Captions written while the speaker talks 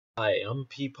Hi, I'm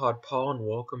Peapod Paul, and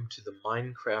welcome to the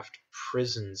Minecraft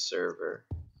prison server.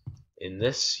 In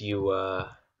this, you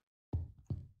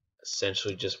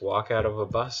essentially just walk out of a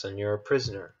bus and you're a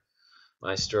prisoner.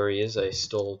 My story is I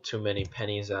stole too many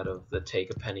pennies out of the take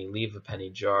a penny, leave a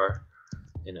penny jar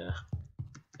in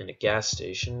a gas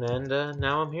station, and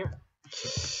now I'm here.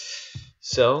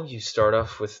 So you start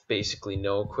off with basically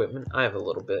no equipment. I have a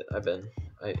little bit.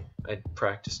 I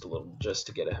practiced a little just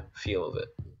to get a feel of it.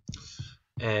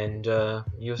 And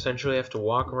you essentially have to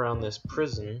walk around this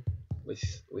prison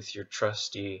with your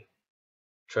trusty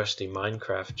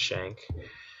Minecraft shank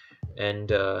and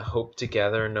hope to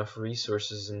gather enough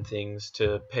resources and things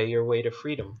to pay your way to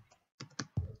freedom.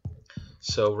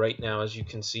 So right now, as you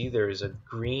can see, there's a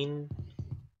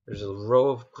row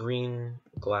of green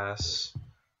glass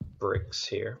bricks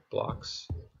here, blocks,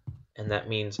 and that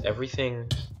means everything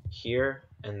here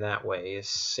and that way is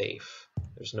safe.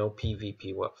 There's no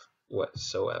PvP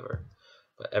whatsoever.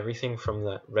 But everything from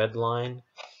the red line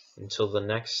until the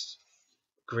next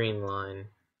green line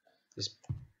is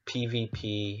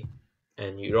PvP,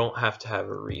 and you don't have to have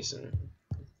a reason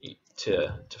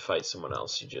to fight someone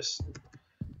else. You just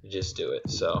do it.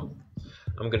 So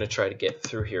I'm gonna try to get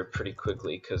through here pretty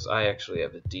quickly because I actually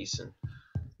have a decent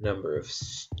number of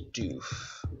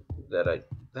stoof.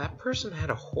 That person had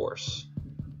a horse.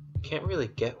 Can't really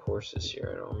get horses here.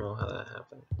 I don't know how that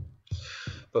happened.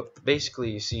 But basically,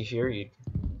 you see here, you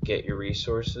get your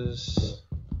resources,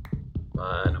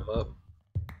 mine them up,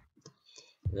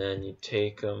 and then you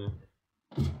take them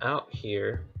out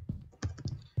here,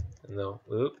 and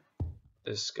oop,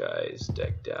 this guy's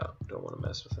decked out. Don't want to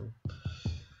mess with him.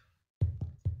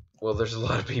 Well, there's a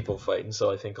lot of people fighting,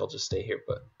 so I think I'll just stay here.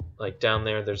 But like down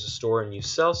there, there's a store, and you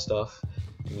sell stuff,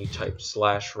 and you type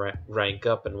 /rank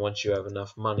up, and once you have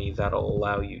enough money, that'll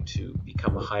allow you to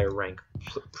become a higher rank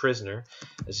prisoner.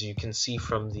 As you can see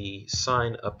from the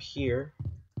sign up here,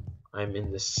 I'm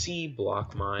in the C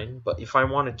block mine, but if I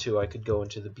wanted to, I could go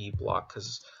into the B block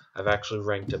because I've actually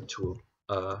ranked up to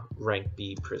a rank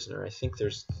B prisoner. I think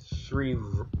there's three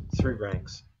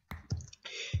ranks.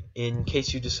 In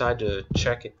case you decide to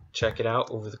check it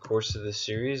out over the course of this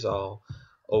series, I'll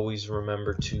always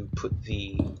remember to put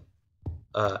the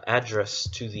address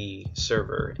to the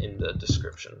server in the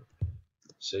description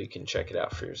so you can check it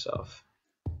out for yourself.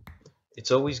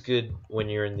 It's always good when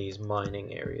you're in these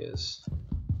mining areas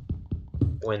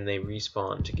when they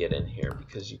respawn to get in here,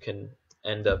 because you can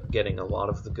end up getting a lot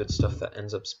of the good stuff that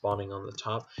ends up spawning on the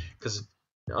top, because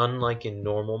unlike in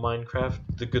normal Minecraft,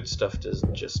 the good stuff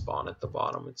doesn't just spawn at the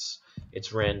bottom.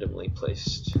 It's randomly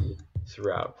placed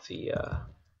throughout the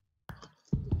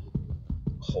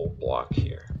whole block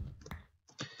here.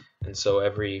 And so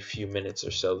every few minutes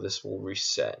or so, this will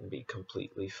reset and be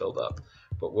completely filled up.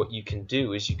 But what you can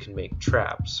do is you can make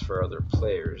traps for other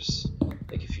players.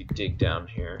 Like if you dig down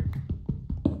here,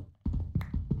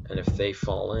 and if they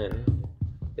fall in,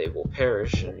 they will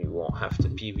perish, and you won't have to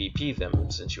PvP them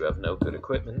since you have no good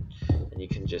equipment, and you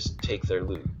can just take their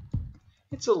loot.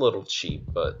 It's a little cheap,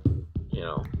 but you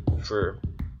know, for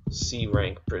C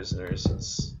rank prisoners,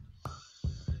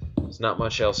 there's not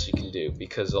much else you can do,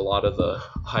 because a lot of the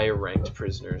higher ranked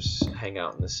prisoners hang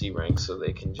out in the C rank so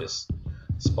they can just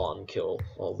spawn kill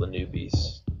all the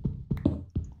newbies.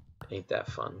 Ain't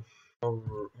that fun?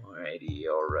 Alrighty.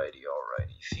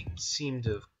 Things seem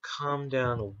to have calmed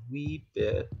down a wee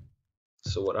bit.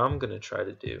 So what I'm gonna try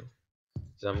to do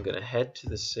is I'm gonna head to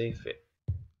the safe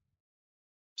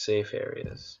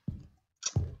areas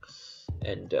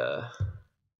and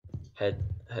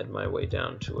head my way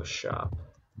down to a shop.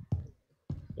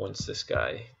 Once this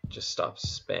guy just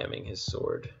stops spamming his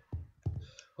sword.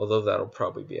 Although that'll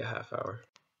probably be a half hour.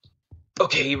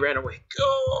 Okay, he ran away.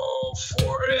 Go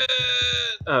for it!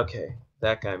 Okay,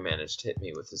 that guy managed to hit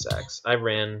me with his axe. I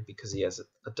ran because he has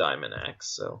a diamond axe,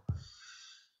 so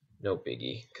no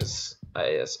biggie, because I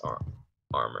has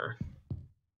armor,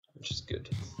 which is good.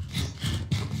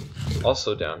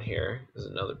 Also down here is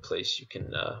another place you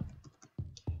can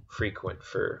frequent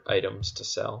for items to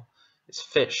sell. It's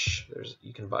fish.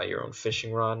 You can buy your own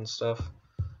fishing rod and stuff,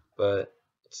 but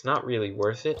it's not really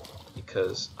worth it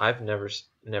because I've never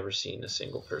seen a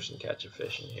single person catch a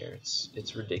fish in here.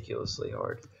 It's ridiculously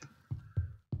hard.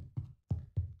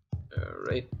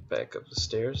 Alright, back up the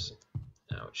stairs.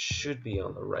 Now it should be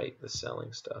on the right, the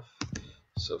selling stuff.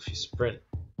 So if you sprint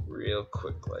real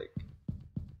quick, like,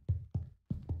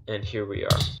 and here we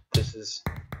are. This is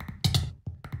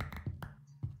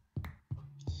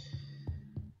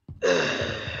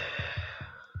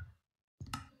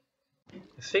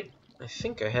I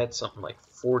think I had something like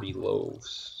 40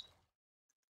 loaves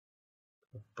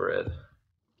of bread.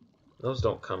 Those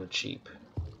don't come cheap.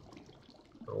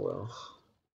 Oh well.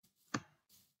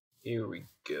 Here we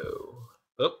go.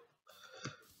 Oh,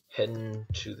 heading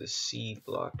to the C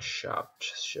block shop to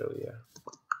show you.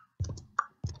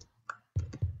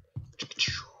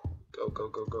 Go, go,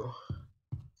 go, go.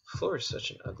 Floor is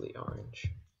such an ugly orange.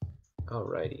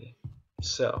 Alrighty.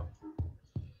 So,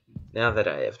 now that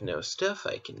I have no stuff,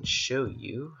 I can show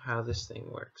you how this thing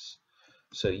works.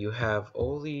 So you have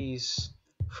all these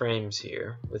frames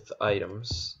here with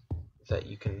items that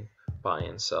you can buy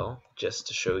and sell, just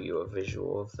to show you a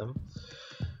visual of them.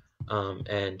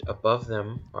 And above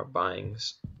them are buying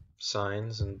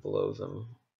signs, and below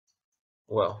them,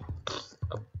 well,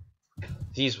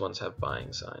 these ones have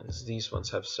buying signs, these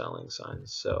ones have selling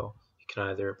signs. So you can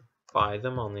either buy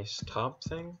them on this top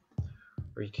thing,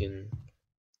 or you can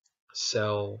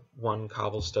sell one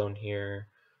cobblestone here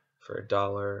for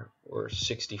 $1 or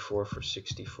 64 for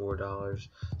 $64,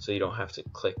 so you don't have to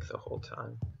click the whole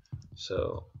time.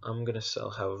 So I'm gonna sell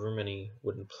however many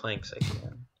wooden planks I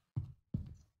can,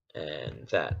 and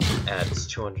that adds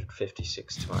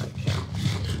 256 to my account.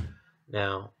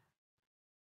 Now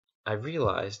I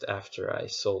realized after I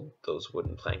sold those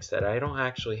wooden planks that I don't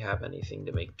actually have anything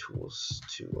to make tools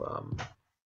to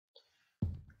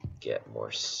get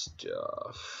more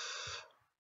stuff.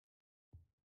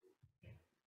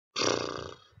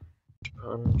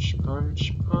 Punch,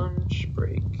 punch, punch,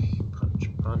 break.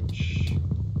 Punch, punch,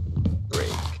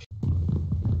 break.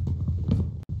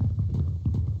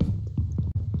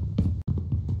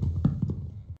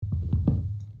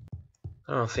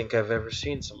 I don't think I've ever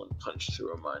seen someone punch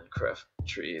through a Minecraft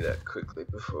tree that quickly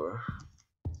before.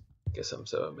 Guess I'm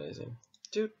so amazing.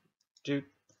 Doot, doot,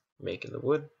 making the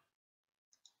wood.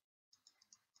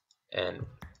 And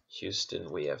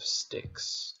Houston, we have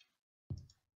sticks.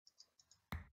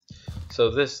 So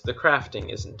the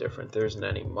crafting isn't different. There isn't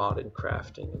any modded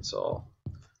crafting. It's all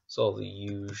the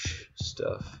huge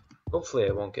stuff. Hopefully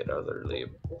I won't get utterly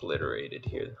obliterated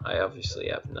here. I obviously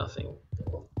have nothing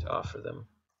to offer them.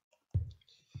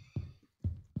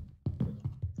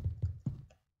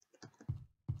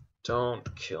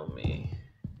 Don't kill me.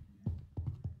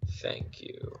 Thank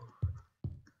you.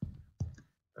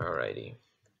 Alrighty.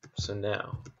 So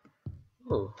now,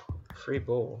 ooh, free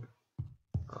bowl.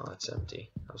 Oh, it's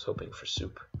empty. I was hoping for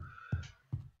soup.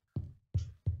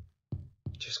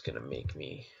 Just gonna make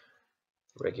me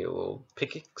regular old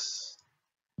pickaxe.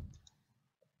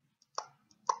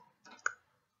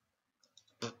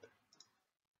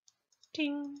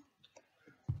 Ding.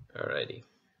 Alrighty.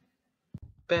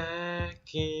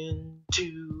 Back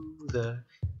into the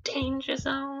danger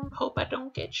zone. Hope I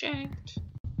don't get shanked.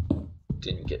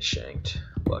 Didn't get shanked,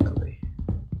 luckily.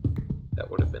 That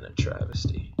would have been a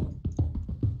travesty.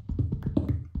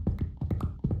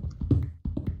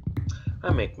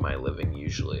 I make my living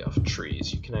usually off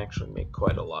trees. You can actually make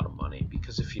quite a lot of money,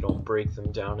 because if you don't break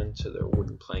them down into their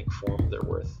wooden plank form, they're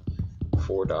worth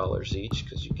 $4 each,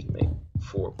 because you can make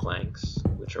 4 planks,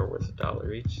 which are worth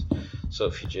 $1 each. So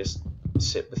if you just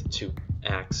sit with 2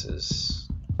 axes,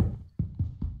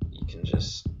 you can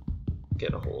just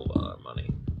get a whole lot of money.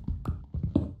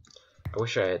 I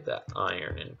wish I had that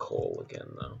iron and coal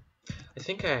again, though. I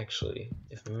think I actually,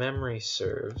 if memory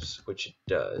serves, which it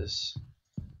does,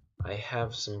 I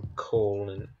have some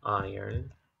coal and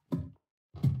iron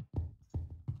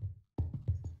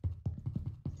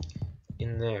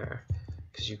in there,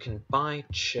 because you can buy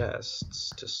chests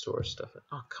to store stuff in.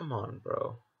 Oh, come on,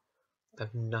 bro. I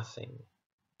have nothing.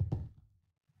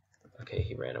 Okay,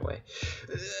 he ran away.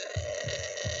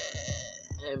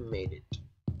 I made it.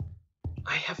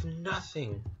 I have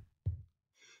nothing.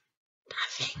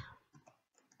 Nothing.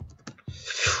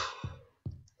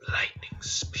 Lightning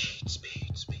speed,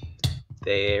 speed, speed.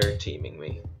 They're teaming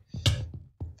me.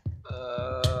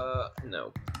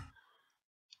 No.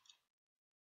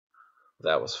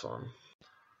 That was fun.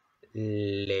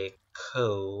 Le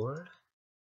coal.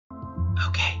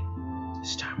 Okay.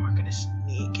 This time we're gonna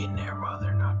sneak in there while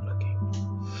they're not looking.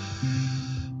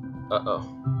 Uh-oh.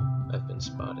 I've been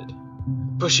spotted.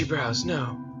 Bushy brows,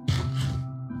 no!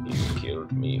 You've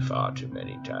killed me far too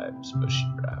many times,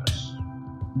 bushy brows.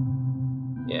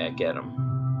 Yeah, get him.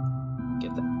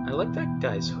 Get that. I like that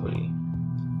guy's hoodie.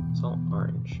 It's all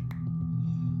orange.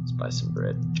 Let's buy some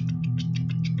bread.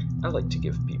 I like to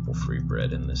give people free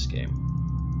bread in this game.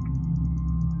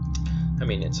 I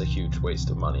mean, it's a huge waste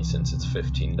of money since it's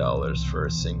 $15 for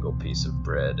a single piece of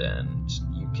bread, and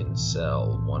you can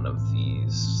sell one of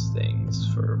these things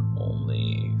for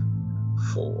only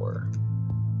 $4.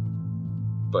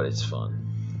 But it's fun.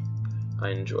 I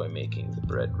enjoy making the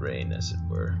bread rain, as it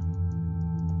were.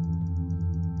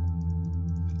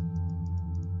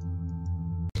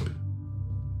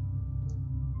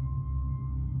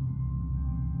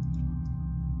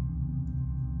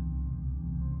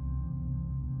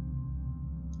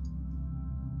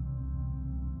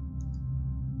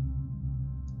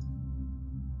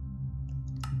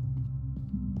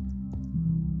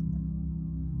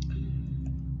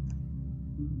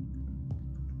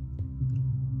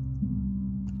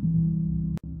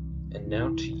 now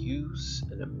to use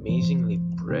an amazingly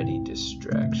bready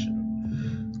distraction.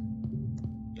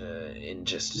 In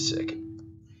just a second.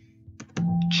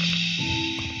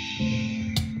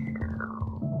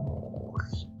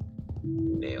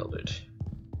 Nailed it.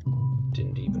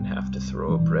 Didn't even have to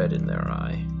throw a bread in their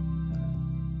eye.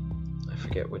 I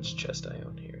forget which chest I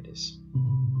own. Here it is.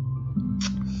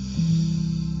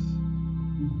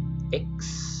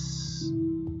 X.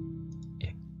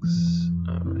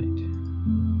 Alright.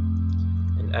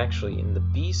 And actually, in the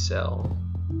B cell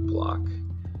block,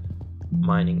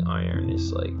 mining iron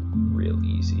is like real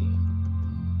easy.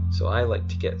 So I like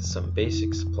to get some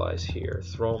basic supplies here,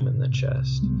 throw them in the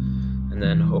chest, and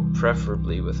then hope,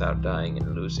 preferably without dying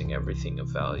and losing everything of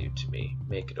value to me,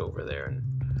 make it over there and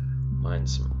mine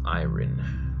some iron.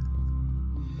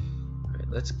 Alright,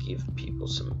 let's give people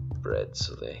some bread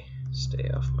so they stay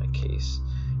off my case.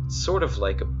 It's sort of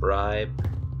like a bribe.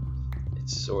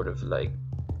 It's sort of like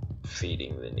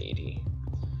feeding the needy.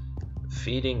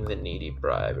 Feeding the needy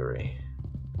bribery.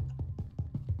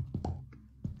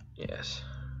 Yes.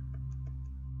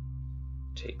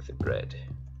 Take the bread.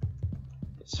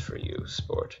 It's for you,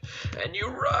 sport. And you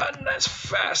run as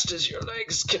fast as your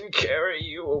legs can carry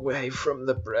you away from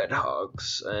the bread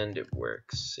hogs. And it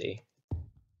works, see?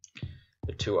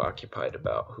 They're too occupied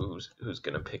about who's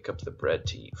gonna pick up the bread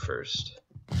to eat first.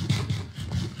 And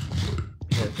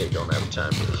they don't have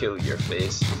time to kill your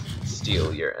face,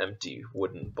 steal your empty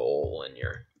wooden bowl and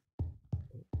your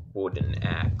wooden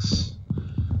axe.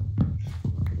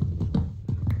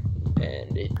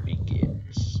 And it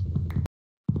begins.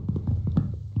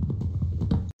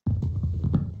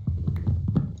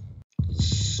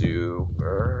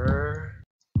 Super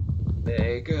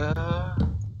Mega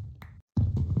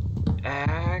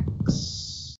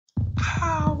Axe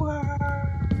Power.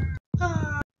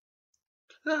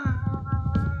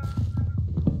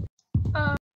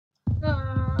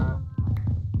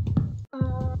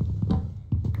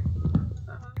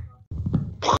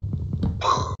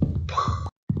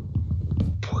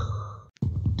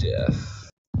 Death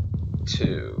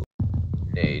to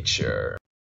nature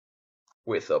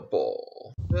with a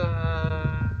bowl.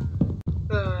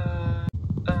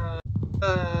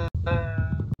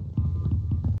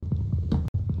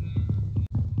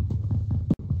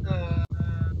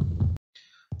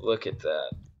 Look at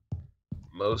that.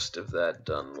 Most of that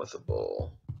done with a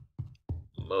bowl.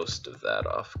 Most of that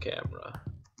off camera.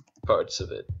 Parts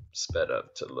of it sped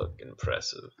up to look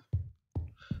impressive.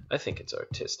 I think it's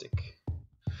artistic.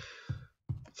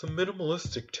 It's a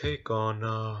minimalistic take on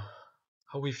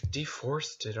how we've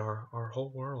deforested our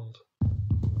whole world.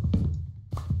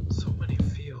 So many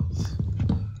fields.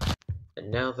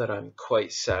 And now that I'm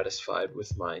quite satisfied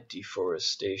with my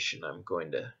deforestation, I'm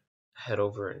going to head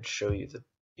over and show you the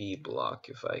B block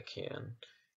if I can.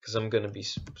 Because I'm going to be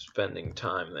spending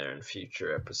time there in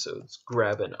future episodes.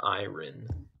 Grabbing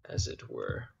iron, as it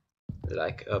were.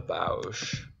 Like a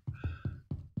Bausch.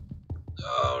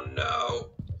 Oh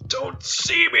no! Don't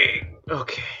see me!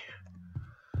 Okay.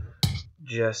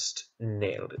 Just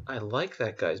nailed it. I like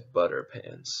that guy's butter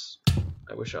pants.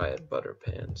 I wish I had butter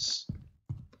pants.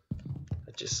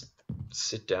 I just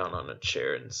sit down on a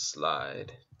chair and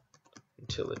slide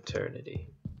until eternity.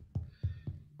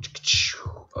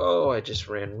 Oh, I just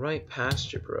ran right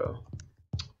past you, bro.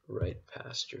 Right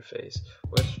past your face.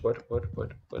 What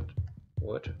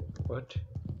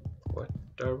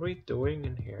are we doing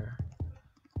in here?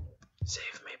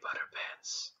 Save me,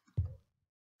 Butterpants.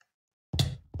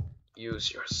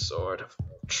 Use your sword of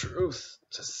truth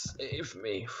to save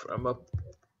me from a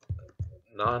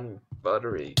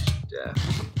non-buttery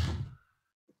death.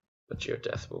 But your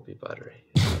death will be buttery.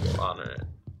 I will honor it.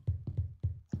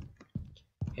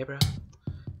 Hey, bro.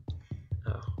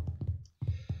 Oh.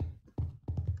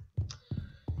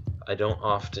 I don't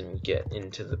often get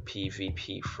into the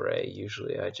PvP fray.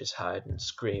 Usually I just hide and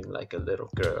scream like a little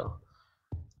girl.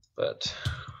 But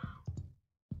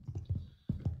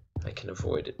I can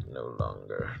avoid it no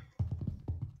longer.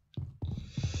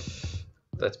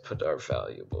 Let's put our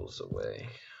valuables away.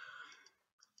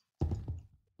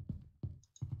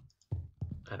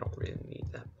 I don't really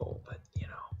need that bowl, but you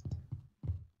know.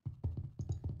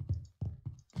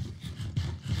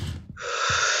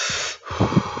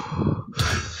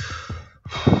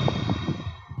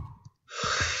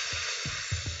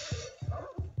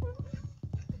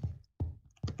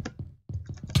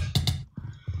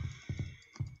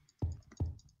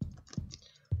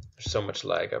 There's so much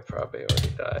lag, I probably already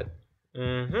died.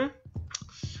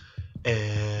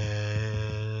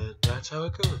 And that's how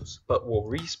it goes. But we'll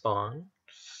respawn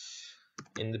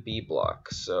in the B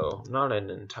block, so not an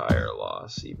entire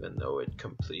loss, even though it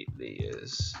completely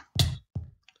is.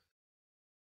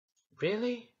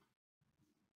 Really?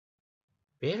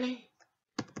 Really?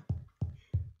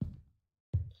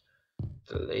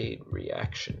 Delayed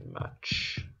reaction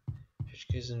match.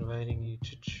 HQ is inviting you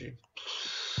to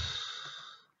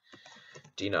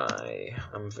deny.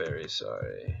 I'm very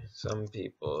sorry. Some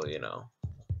people, you know,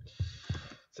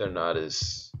 they're not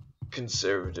as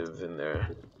conservative in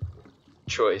their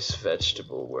choice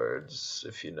vegetable words,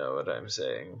 if you know what I'm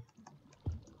saying.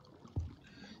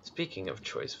 Speaking of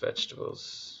choice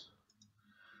vegetables,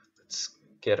 let's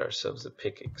get ourselves a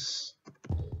pickaxe.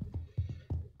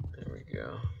 There we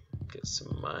go. Get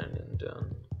some mining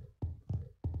done.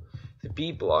 The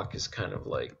B block is kind of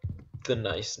like the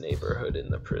nice neighborhood in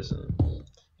the prison. You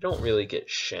don't really get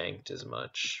shanked as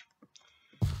much.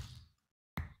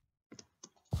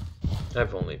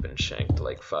 I've only been shanked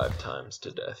like 5 times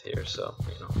to death here, so,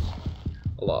 you know,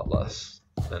 a lot less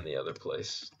than the other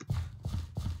place.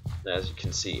 As you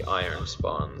can see, iron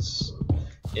spawns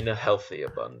in a healthy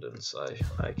abundance,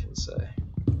 I can say.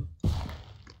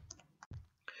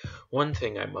 One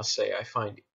thing I must say I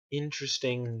find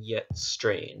interesting yet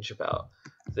strange about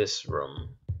this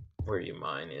room where you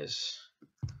mine is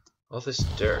all this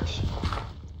dirt.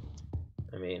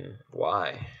 I mean,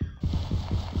 why?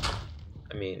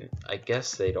 I mean, I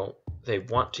guess they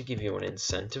want to give you an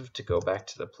incentive to go back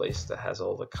to the place that has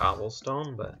all the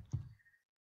cobblestone, but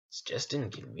it's just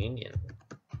inconvenient.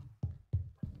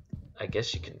 I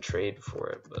guess you can trade for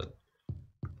it, but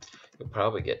you'll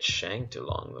probably get shanked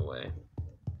along the way.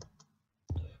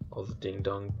 All the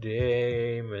ding-dong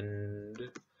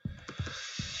diamond.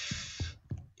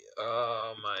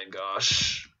 Oh my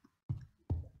gosh.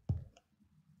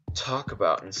 Talk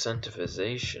about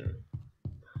incentivization.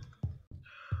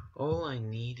 All I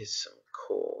need is some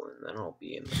coal, and then I'll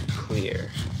be in the clear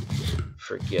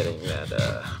for getting that,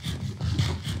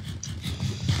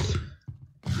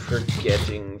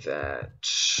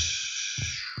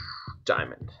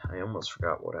 diamond. I almost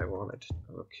forgot what I wanted.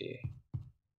 Okay.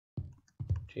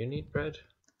 Do you need bread?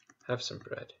 Have some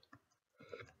bread.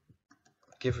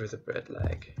 Give her the bread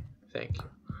lag. Thank you.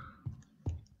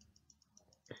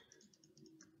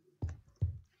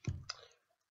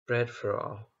 Bread for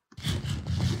all.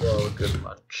 Well, a good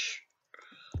lunch.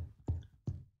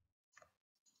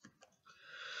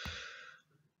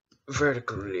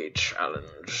 Vertically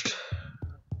challenged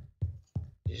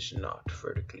is not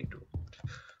vertically doomed.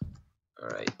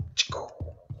 Alright.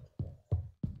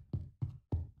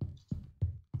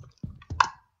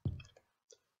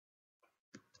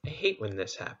 I hate when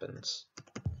this happens.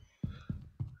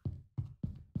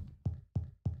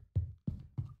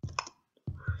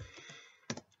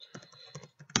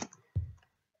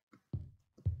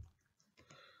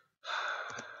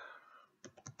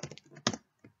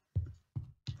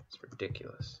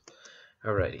 Ridiculous.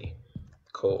 Alrighty.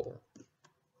 Coal.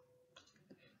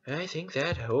 I think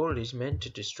that hole is meant to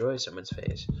destroy someone's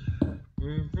face.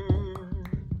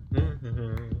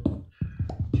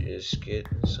 Just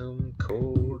getting some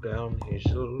coal down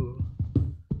hill.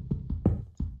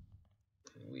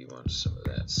 We want some of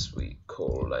that sweet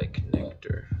coal-like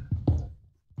nectar.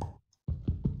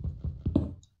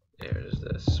 There's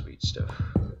the sweet stuff.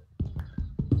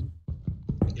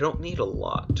 You don't need a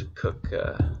lot to cook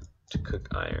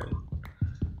iron,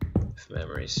 if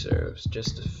memory serves.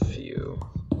 Just a few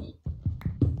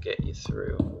get you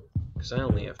through, because I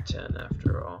only have 10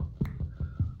 after all.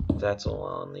 That's all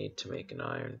I'll need to make an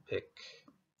iron pick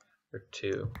or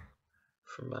 2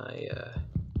 for my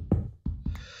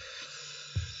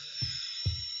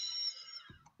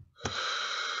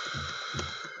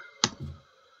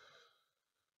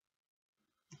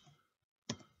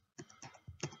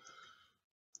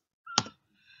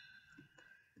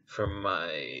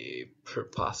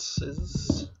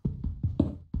purposes.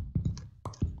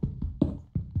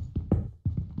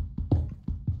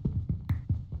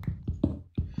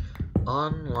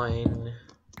 Online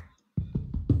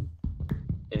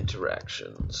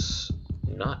interactions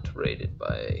not rated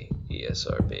by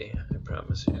ESRB, I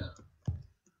promise you.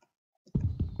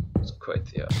 It's quite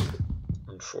the opposite,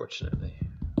 unfortunately.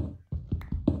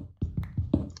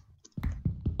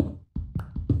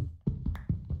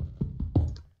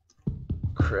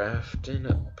 Crafting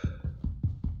up.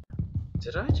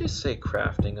 Did I just say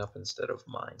crafting up instead of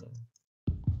mining?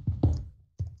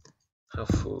 How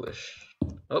foolish.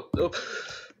 Oh, oh.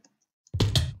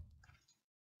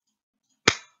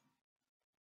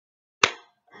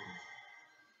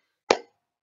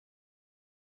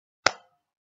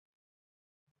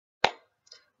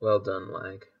 Well done,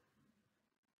 lag.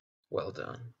 Well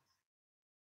done.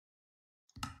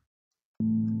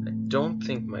 I don't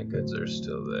think my goods are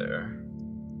still there.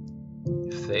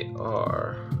 If they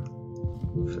are,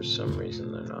 for some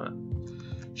reason they're not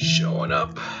showing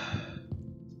up.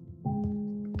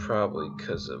 Probably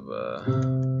because of,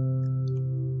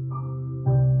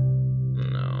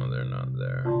 no, they're not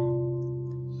there.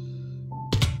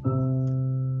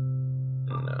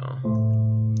 No.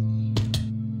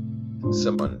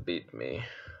 Someone beat me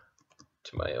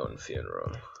to my own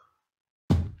funeral.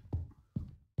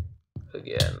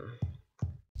 Again.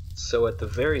 So at the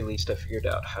very least, I figured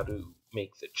out how to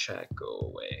make the chat go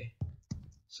away,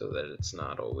 so that it's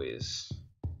not always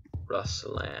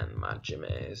Ruslan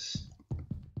Majimes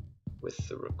with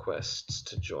the requests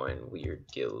to join weird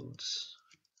guilds.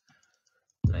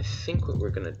 And I think what we're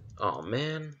gonna... Oh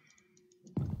man,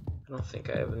 I don't think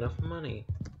I have enough money.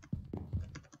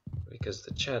 Because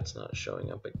the chat's not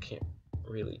showing up, I can't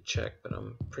really check, but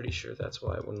I'm pretty sure that's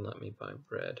why it wouldn't let me buy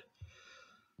bread.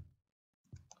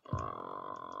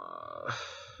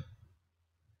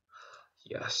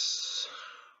 Yes.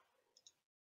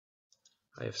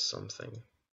 I have something.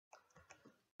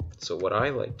 So what I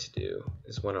like to do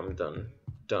is when I'm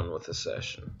done with a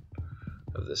session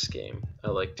of this game,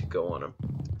 I like to go on a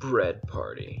bread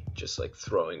party, just like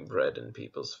throwing bread in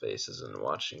people's faces and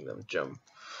watching them jump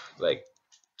like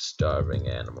starving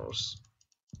animals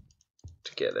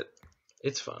to get it.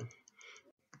 It's fun.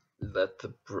 Let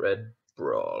the bread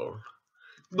brawl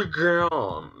begin.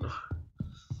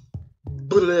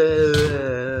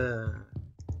 Blah.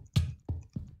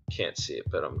 Can't see it,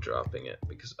 but I'm dropping it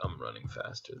because I'm running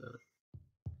faster than it.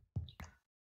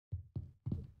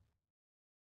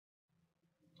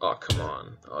 Oh, come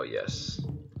on. Oh, yes.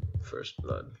 First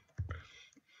blood.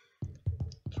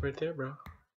 It's right there, bro.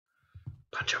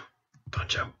 Punch him.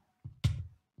 Punch him.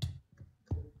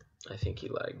 I think he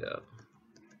lagged out.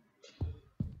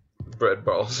 Bread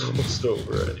ball's almost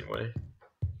over anyway.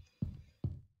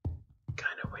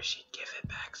 Kinda wish he'd give it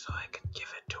back so I could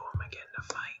give it to him again to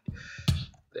fight.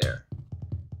 There.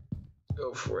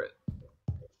 Go for it.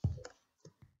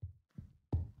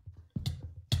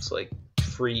 It's like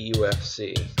free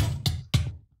UFC.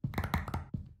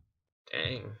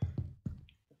 Dang.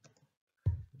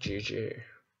 GG.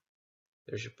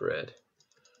 There's your bread.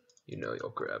 You know you'll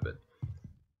grab it.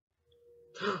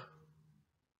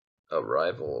 A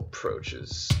rival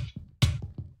approaches,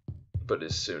 but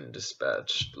is soon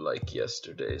dispatched like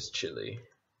yesterday's chili.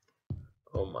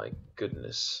 Oh my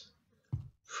goodness.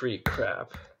 Free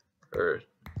crap. Or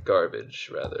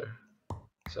garbage, rather.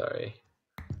 Sorry.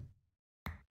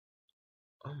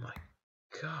 Oh my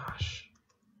gosh.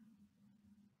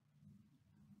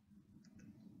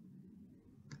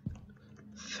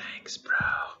 Thanks, bro.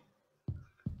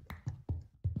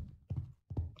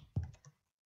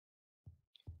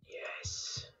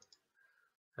 Yes.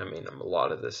 I mean, a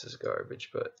lot of this is garbage,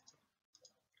 but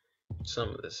some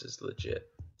of this is legit.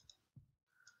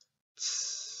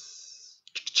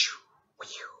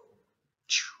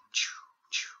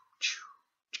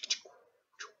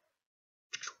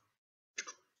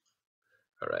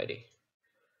 Alrighty.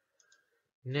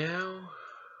 Now,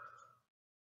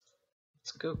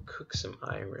 let's go cook some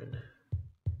iron.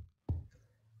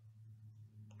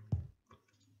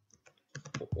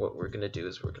 What we're gonna do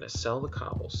is we're gonna sell the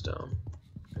cobblestone.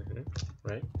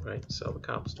 Right, sell the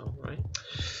cobblestone, right?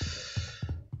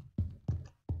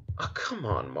 Oh, come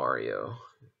on, Mario.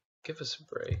 Give us a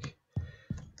break.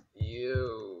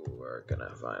 You are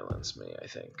gonna violence me, I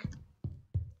think.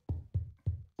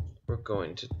 We're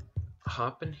going to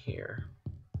hop in here,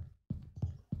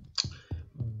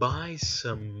 buy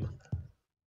some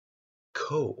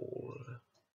coal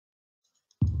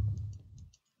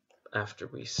after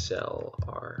we sell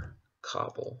our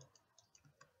cobble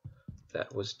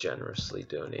that was generously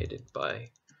donated by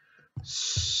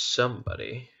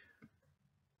somebody.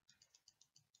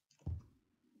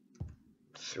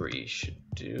 3 should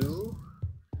do.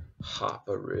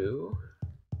 Hopperoo.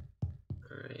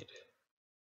 Alright.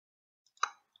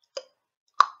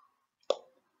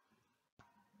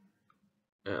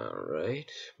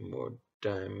 Alright, more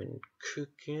diamond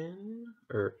cooking.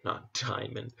 Or not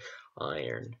diamond,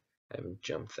 iron. I haven't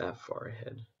jumped that far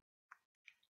ahead.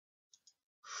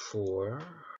 4.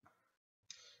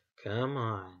 Come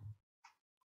on.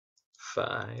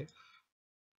 5.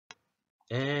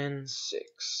 And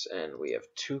 6. And we have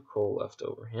 2 coal left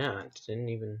over. Yeah, I didn't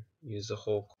even use the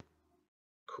whole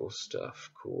cool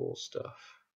stuff. Cool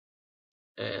stuff.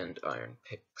 And iron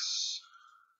picks.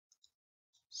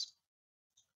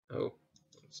 Oh,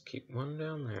 let's keep one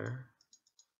down there.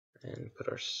 And put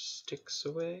our sticks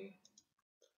away.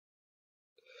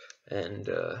 And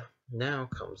now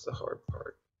comes the hard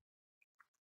part.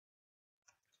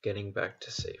 Getting back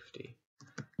to safety.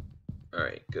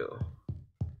 Alright, go.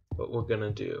 What we're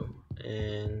gonna do.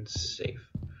 And save.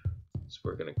 So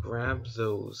we're gonna grab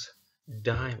those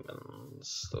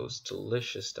diamonds, those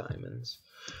delicious diamonds,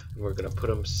 and we're gonna put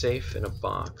them safe in a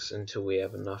box until we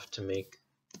have enough to make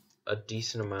a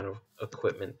decent amount of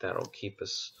equipment that'll keep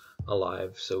us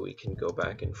alive, so we can go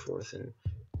back and forth and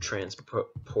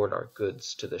transport our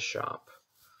goods to the shop,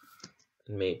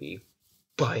 and maybe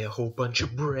buy a whole bunch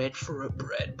of bread for a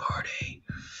bread party.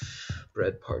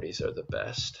 Bread parties are the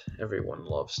best. Everyone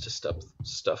loves to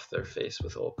stuff their face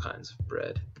with all kinds of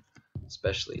bread,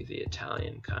 especially the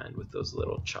Italian kind with those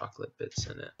little chocolate bits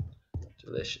in it.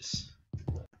 Delicious.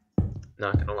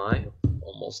 Not gonna lie,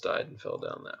 almost died and fell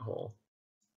down that hole.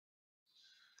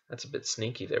 That's a bit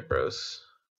sneaky there, bros.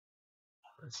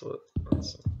 That's a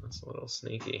little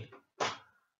sneaky.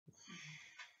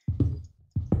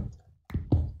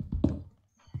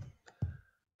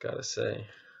 Gotta say.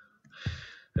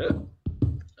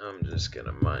 I'm just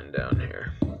gonna mine down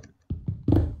here.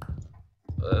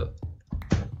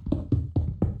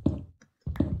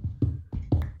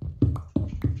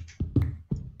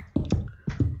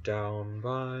 Down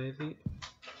by the...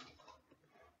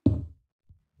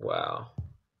 Wow.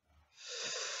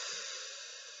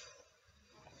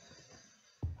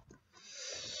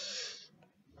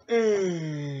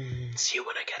 See you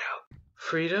when I get out.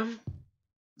 Freedom?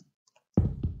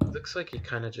 Looks like he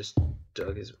kind of just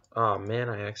dug his... Oh man,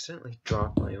 I accidentally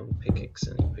dropped my own pickaxe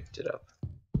and he picked it up.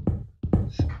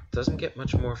 Doesn't get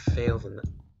much more fail than that.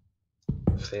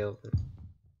 Fail than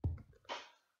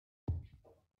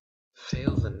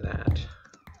that.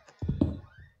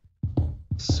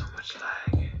 So much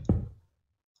lag.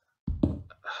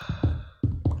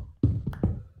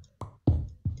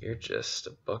 You're just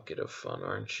a bucket of fun,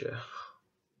 aren't you?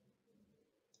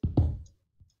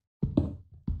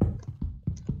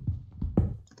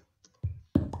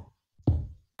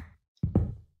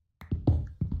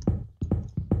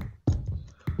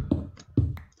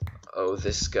 Oh,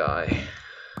 this guy.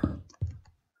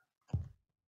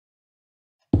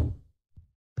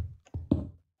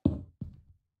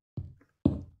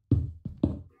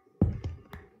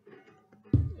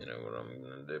 You know what I'm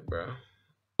gonna do, bro?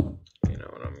 You know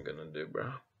what I'm gonna do,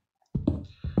 bro?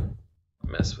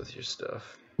 Mess with your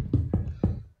stuff.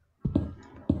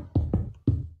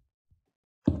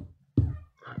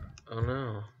 Oh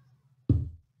no.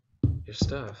 Your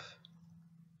stuff.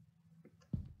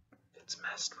 It's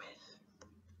messed with.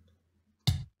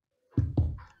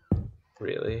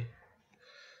 Really?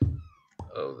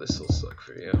 Oh, this'll suck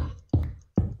for you.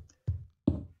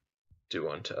 Do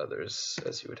unto others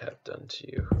as you would have done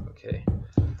to you. Okay,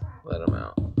 let them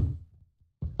out.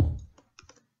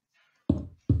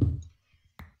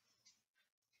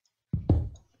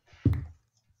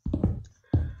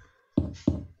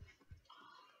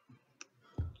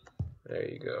 There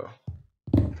you go.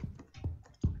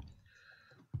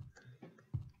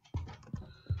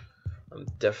 I'm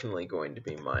definitely going to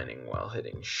be mining while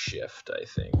hitting shift, I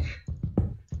think,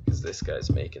 because this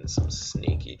guy's making some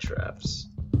sneaky traps.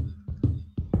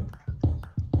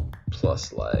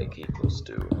 Plus lag equals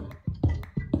doom.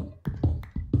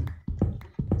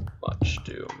 Much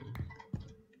doom.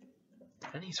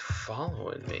 And he's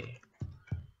following me.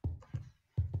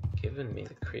 Giving me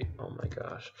the creep. Oh my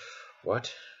gosh.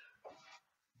 What?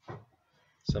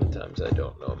 Sometimes I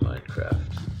don't know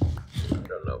Minecraft. I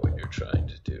don't know what you're trying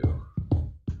to do.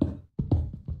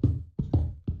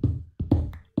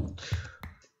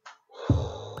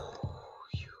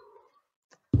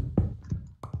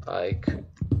 I could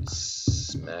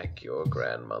smack your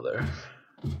grandmother.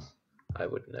 I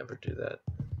would never do that.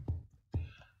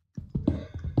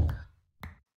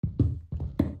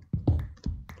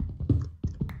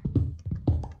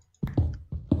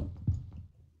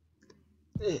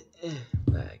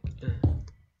 Lag.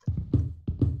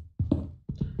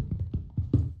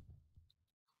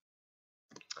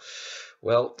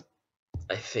 Well,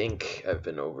 I think I've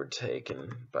been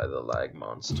overtaken by the lag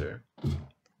monster.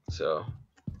 So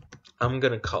I'm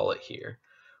gonna call it here.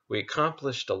 We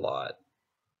accomplished a lot.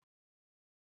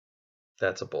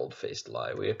 That's a bold-faced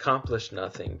lie. We accomplished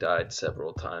nothing, died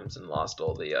several times, and lost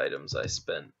all the items I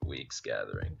spent weeks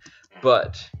gathering.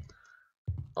 But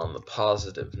on the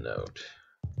positive note,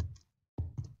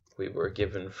 we were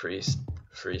given free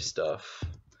stuff,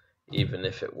 even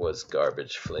if it was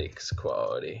garbage flakes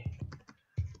quality.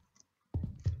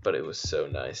 But it was so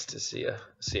nice to see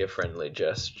a friendly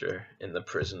gesture in the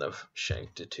prison of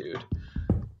Shankitude.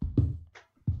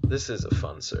 This is a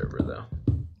fun server though,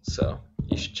 so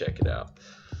you should check it out.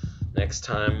 Next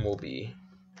time we'll be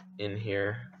in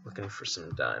here looking for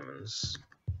some diamonds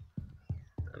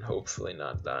and hopefully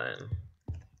not dying.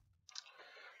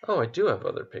 Oh, I do have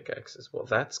other pickaxes. Well,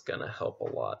 that's gonna help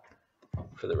a lot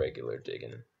for the regular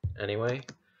digging. anyway,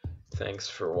 thanks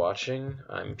for watching.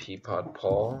 I'm Peapod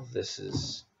Paul. This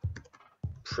is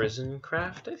Prison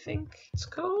Craft, I think it's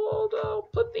called. I'll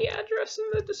put the address in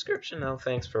the description. Oh,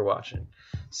 thanks for watching.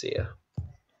 See ya.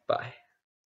 Bye.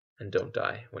 And don't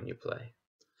die when you play.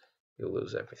 You'll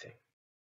lose everything.